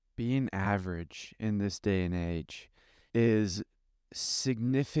being average in this day and age is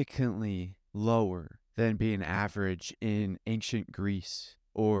significantly lower than being average in ancient Greece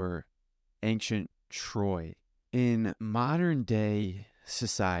or ancient Troy. In modern day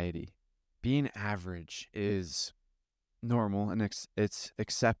society, being average is normal and it's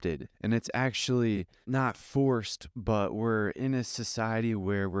accepted, and it's actually not forced, but we're in a society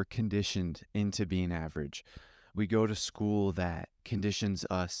where we're conditioned into being average. We go to school that conditions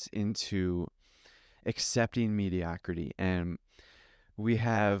us into accepting mediocrity, and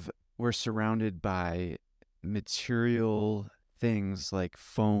we're surrounded by material things like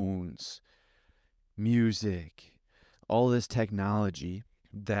phones, music, all this technology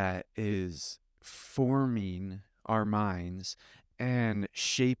that is forming our minds and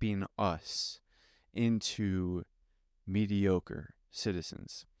shaping us into mediocre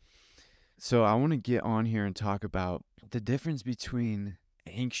citizens. So I want to get on here and talk about the difference between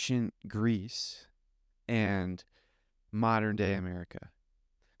ancient Greece and modern day America.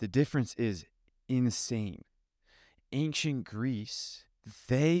 The difference is insane. Ancient Greece,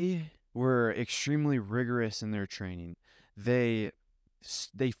 they were extremely rigorous in their training. They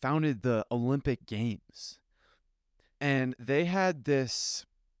founded the Olympic Games, and they had this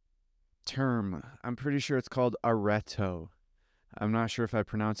term. I'm pretty sure it's called areto. I'm not sure if I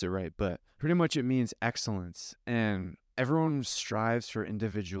pronounce it right, but pretty much it means excellence, and everyone strives for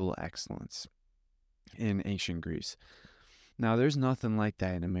individual excellence in ancient Greece. Now, there's nothing like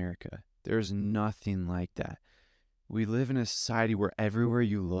that in America. There's nothing like that. We live in a society where everywhere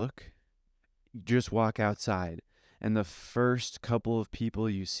you look, you just walk outside, and the first couple of people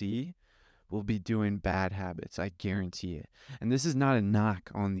you see will be doing bad habits. I guarantee it. And this is not a knock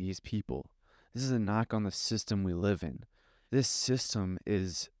on these people. This is a knock on the system we live in. This system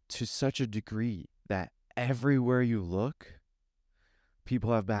is to such a degree that everywhere you look,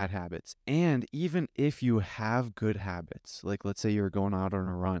 people have bad habits. And even if you have good habits, like let's say you're going out on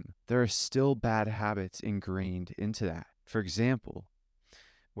a run, there are still bad habits ingrained into that. For example,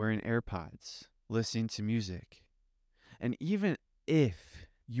 wearing AirPods, listening to music. And even if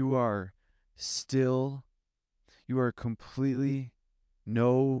you are completely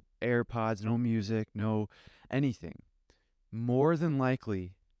no AirPods, no music, no anything, more than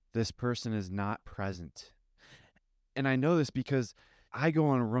likely this person is not present. And I know this because I go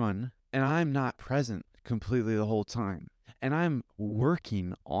on a run and I'm not present completely the whole time. And I'm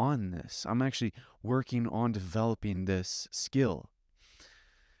working on this. I'm actually working on developing this skill.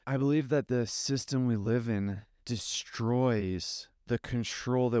 I believe that the system we live in destroys the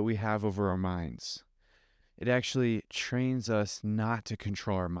control that we have over our minds. It actually trains us not to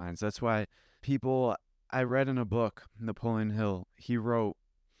control our minds. That's why I read in a book, Napoleon Hill, he wrote,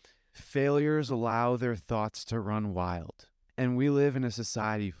 failures allow their thoughts to run wild. And we live in a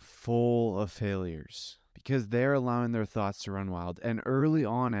society full of failures because they're allowing their thoughts to run wild. And early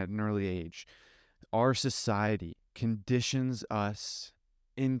on, at an early age, our society conditions us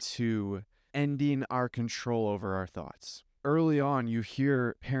into ending our control over our thoughts. Early on, you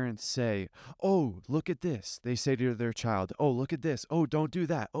hear parents say, "Oh, look at this." They say to their child, "Oh, look at this. Oh, don't do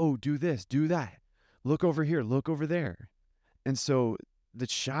that. Oh, do this, do that. Look over here, look over there." And so the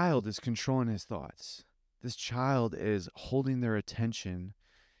child is controlling his thoughts. This child is holding their attention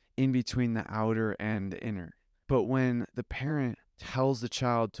in between the outer and the inner. But when the parent tells the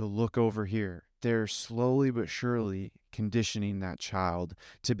child to look over here, they're slowly but surely conditioning that child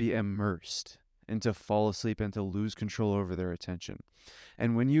to be immersed and to fall asleep and to lose control over their attention.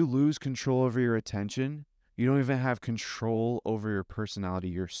 And when you lose control over your attention, you don't even have control over your personality,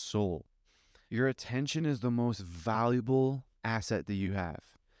 your soul. Your attention is the most valuable asset that you have,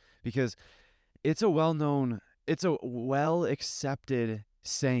 because it's a well accepted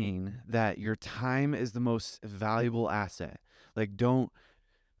saying that your time is the most valuable asset.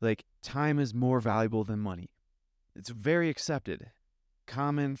 Time is more valuable than money. It's very accepted,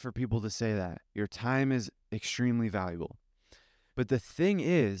 common for people to say that your time is extremely valuable. But the thing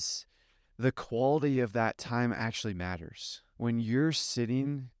is, the quality of that time actually matters. When you're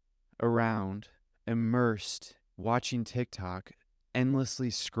sitting around, immersed, watching TikTok, endlessly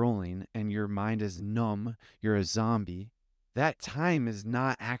scrolling, and your mind is numb, you're a zombie, that time is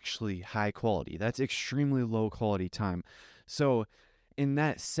not actually high quality. That's extremely low quality time. So in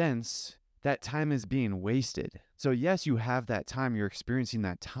that sense, that time is being wasted. So yes, you have that time, you're experiencing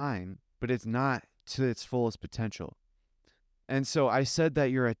that time, but it's not to its fullest potential. And so I said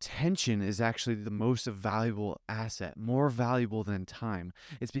that your attention is actually the most valuable asset, more valuable than time.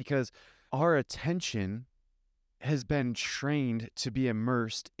 It's because our attention has been trained to be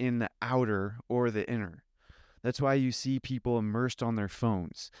immersed in the outer or the inner. That's why you see people immersed on their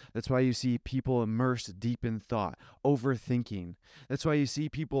phones. That's why you see people immersed deep in thought, overthinking. That's why you see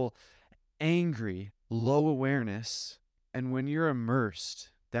people angry, low awareness. And when you're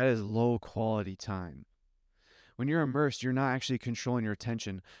immersed, that is low quality time. When you're immersed, you're not actually controlling your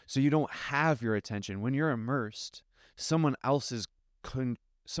attention. So you don't have your attention. When you're immersed, someone else is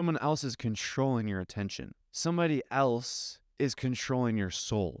controlling your attention. Somebody else is controlling your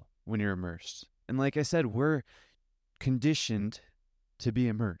soul when you're immersed. And like I said, we're conditioned to be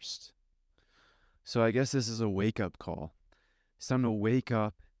immersed. So I guess this is a wake-up call. It's time to wake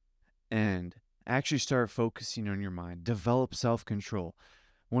up and actually start focusing on your mind. Develop self-control.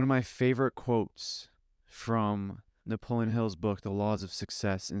 One of my favorite quotes from Napoleon Hill's book, The Laws of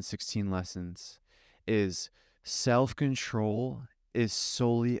Success in 16 Lessons, is self-control is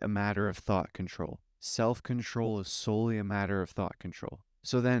solely a matter of thought control. Self-control is solely a matter of thought control.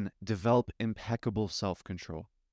 So then develop impeccable self-control.